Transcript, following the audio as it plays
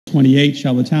28,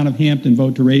 shall the town of Hampton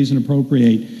vote to raise and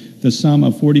appropriate the sum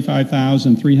of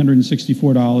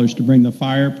 $45,364 to bring the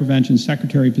fire prevention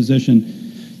secretary position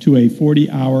to a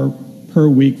 40-hour per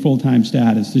week full-time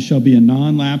status. This shall be a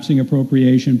non-lapsing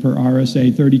appropriation per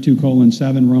RSA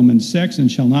 32:7 Roman 6 and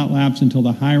shall not lapse until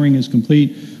the hiring is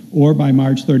complete or by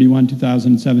March 31,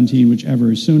 2017,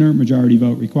 whichever is sooner. Majority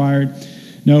vote required.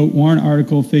 Note, warrant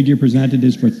article figure presented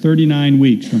is for 39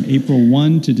 weeks from April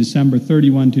 1 to December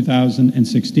 31,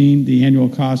 2016. The annual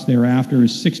cost thereafter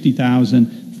is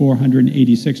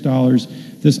 $60,486.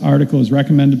 This article is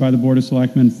recommended by the Board of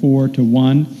Selectmen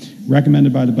 4-1,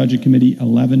 recommended by the Budget Committee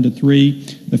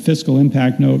 11-3. The fiscal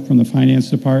impact note from the Finance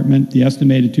Department, the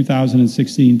estimated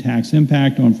 2016 tax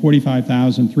impact on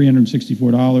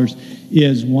 $45,364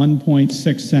 is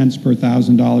 1.6 cents per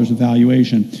 $1,000 of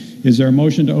valuation. Is there a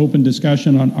motion to open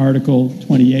discussion on Article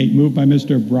 28? Moved by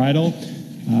Mr. Bridle,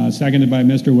 seconded by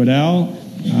Mr. Waddell.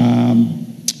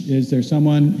 Is there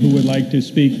someone who would like to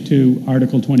speak to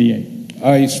Article 28?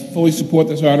 I fully support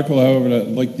this article. However, I'd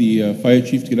like the fire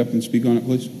chief to get up and speak on it,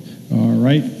 please. All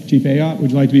right. Chief Ayotte,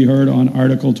 would you like to be heard on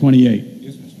Article 28?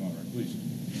 Yes, Mr. Moderator, please.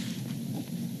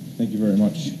 Thank you very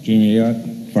much. Jamie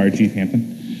Ayotte, Fire Chief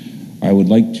Hampton. I would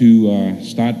like to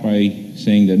start by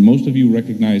saying that most of you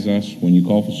recognize us when you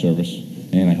call for service,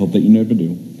 and I hope that you never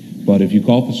do. But if you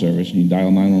call for service and you dial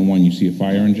 911, you see a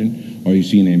fire engine or you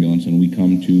see an ambulance, and we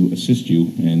come to assist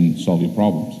you and solve your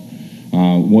problems.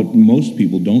 What most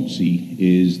people don't see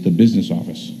is the business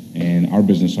office, and our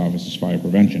business office is fire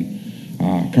prevention.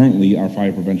 Currently, our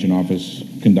fire prevention office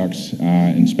conducts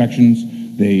inspections.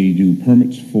 They do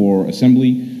permits for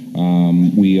assembly.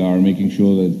 We are making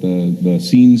sure that the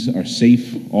scenes are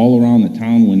safe all around the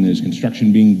town when there's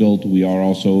construction being built. We are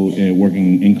also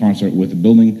working in concert with the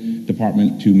building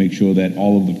department to make sure that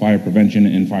all of the fire prevention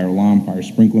and fire alarm, fire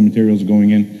sprinkler materials are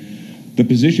going in. The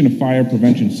position of fire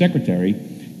prevention secretary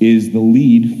is the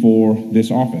lead for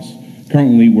this office.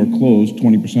 Currently, we're closed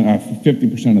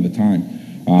 50% of the time.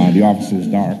 The office is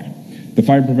dark. The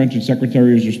fire prevention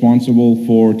secretary is responsible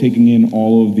for taking in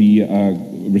all of the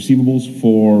receivables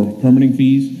for permitting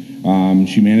fees.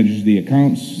 She manages the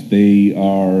accounts. They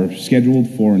are scheduled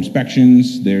for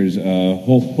inspections. There's a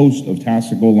whole host of tasks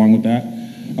that go along with that.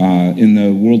 In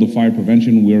the world of fire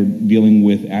prevention, we're dealing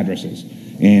with addresses,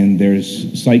 and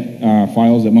there's site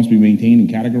files that must be maintained and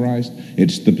categorized.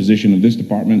 It's the position of this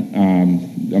department,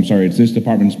 it's this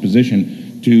department's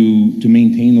position to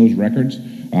maintain those records.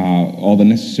 All the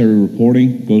necessary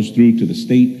reporting goes through to the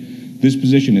state. This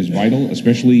position is vital,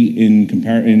 especially in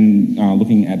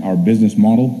looking at our business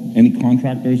model. Any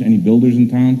contractors, any builders in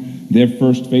town, their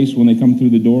first face when they come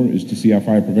through the door is to see our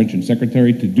fire prevention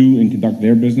secretary to do and conduct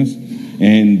their business.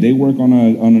 And they work on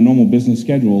a normal business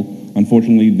schedule.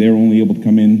 Unfortunately, they're only able to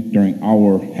come in during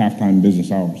our halftime business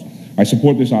hours. I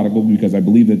support this article because I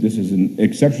believe that this is an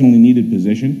exceptionally needed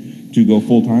position to go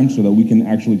full-time so that we can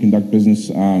actually conduct business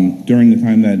during the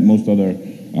time that most other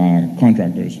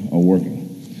contractors are working.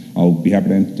 I'll be happy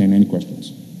to entertain any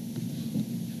questions.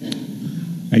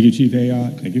 Thank you, Chief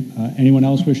Ayotte. Thank you. Anyone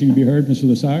else wishing to be heard? Mr.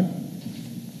 Lassard?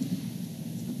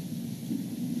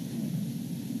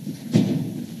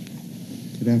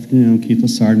 Good afternoon. Keith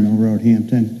Lassard, Mill Road,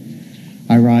 Hampton.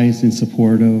 I rise in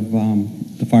support of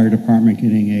the fire department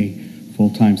getting a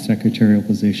full-time secretarial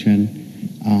position.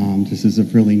 This is a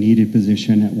really needed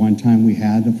position. At one time, we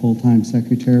had a full-time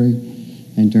secretary,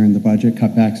 and during the budget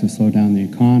cutbacks and slow down the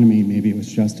economy, maybe it was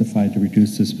justified to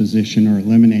reduce this position or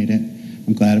eliminate it.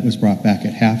 I'm glad it was brought back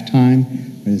at halftime,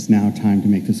 but it's now time to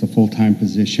make this a full-time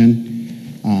position.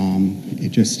 It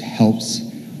just helps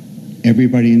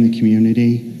everybody in the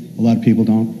community. A lot of people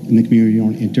in the community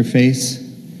don't interface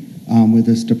with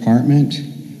this department.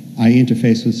 I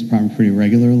interface with this department pretty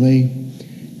regularly,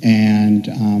 and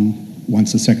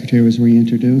once the secretary was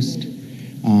reintroduced,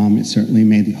 it certainly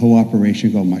made the whole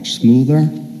operation go much smoother.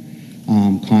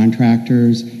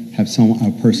 Contractors have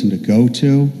a person to go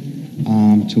to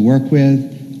work with.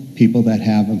 People that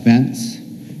have events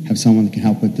have someone that can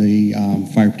help with the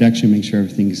fire protection, make sure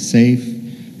everything is safe.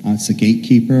 It's a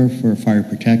gatekeeper for fire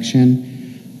protection.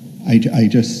 I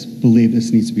just believe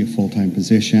this needs to be a full-time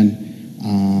position,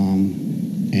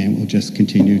 and we'll just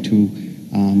continue to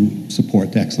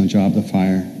support the excellent job the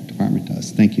fire department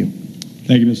does. Thank you.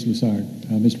 Thank you, Mr. Lassard.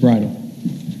 Mr. Bridle.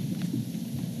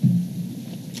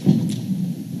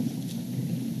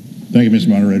 Thank you, Mr.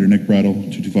 Moderator. Nick Bridle,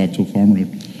 225 Toll Farm Road.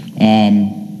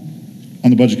 On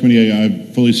the Budget Committee, I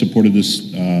fully supported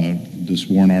this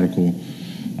warrant article.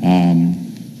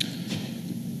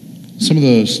 Some of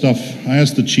the stuff, I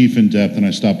asked the chief in depth, and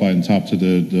I stopped by and talked to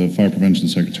the fire prevention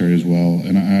secretary as well.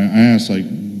 And I asked, like,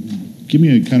 give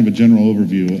me a kind of a general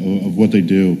overview of what they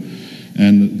do.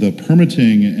 And the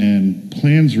permitting and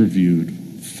plans reviewed,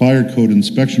 fire code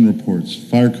inspection reports,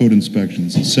 fire code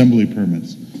inspections, assembly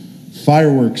permits,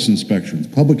 fireworks inspections,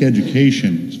 public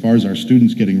education as far as our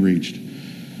students getting reached,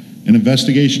 an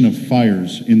investigation of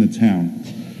fires in the town.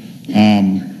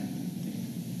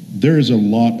 There is a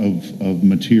lot of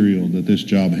material that this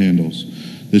job handles,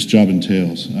 this job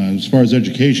entails. As far as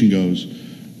education goes,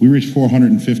 we reached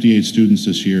 458 students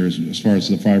this year as far as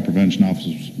the fire prevention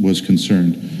office was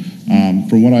concerned.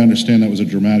 From what I understand, that was a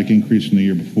dramatic increase from the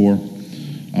year before.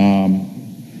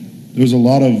 There was a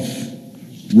lot of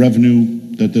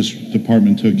revenue that this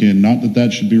department took in. Not that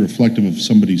that should be reflective of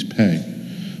somebody's pay,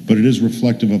 but it is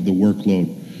reflective of the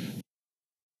workload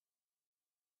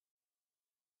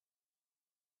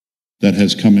that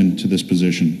has come into this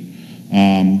position.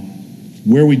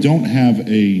 Where we don't have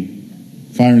a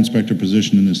fire inspector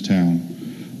position in this town,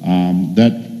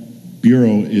 that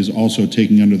bureau is also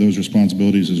taking under those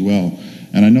responsibilities as well.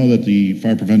 And I know that the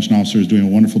fire prevention officer is doing a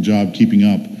wonderful job keeping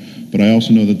up, but I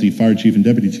also know that the fire chief and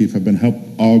deputy chief have been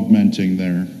augmenting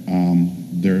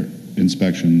their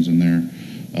inspections and their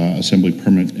assembly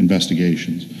permit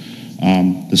investigations.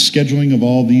 The scheduling of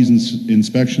all these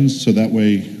inspections, so that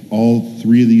way all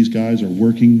three of these guys are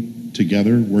working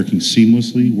together, working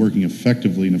seamlessly, working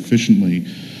effectively and efficiently,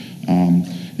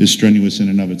 is strenuous in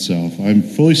and of itself. I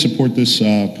fully support this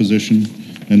position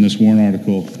and this warrant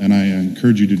article, and I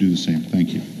encourage you to do the same.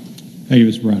 Thank you. Thank you,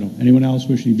 Mr. Brattle. Anyone else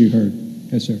wishing to be heard?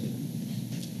 Yes, sir.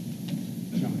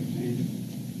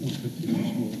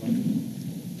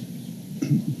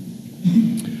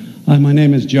 Hi, my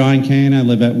name is John Kane. I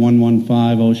live at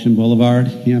 115 Ocean Boulevard,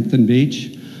 Hampton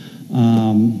Beach.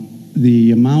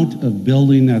 The amount of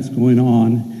building that's going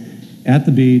on at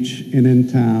the beach and in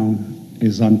town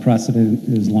is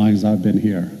unprecedented as long as I've been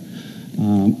here.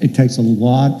 It takes a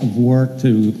lot of work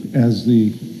to, as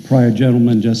the prior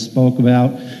gentleman just spoke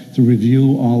about, to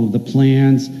review all of the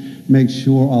plans, make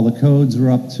sure all the codes are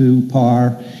up to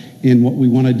par, and what we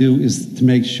want to do is to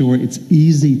make sure it's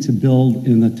easy to build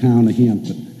in the town of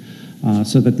Hampton.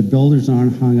 So that the builders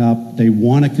aren't hung up. They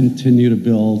want to continue to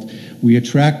build. We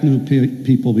attract new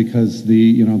people because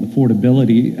the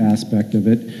affordability aspect of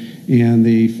it, and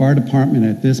the fire department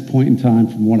at this point in time,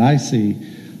 from what I see,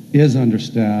 is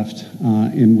understaffed,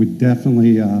 and would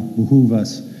definitely behoove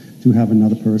us to have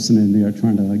another person in there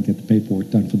trying to get the paperwork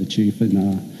done for the chief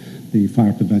and the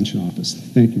fire prevention office.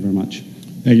 Thank you very much.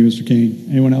 Thank you, Mr. Kane.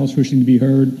 Anyone else wishing to be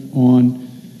heard on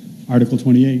Article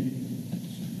 28?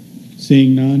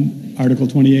 Seeing none, Article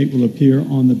 28 will appear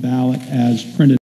on the ballot as printed.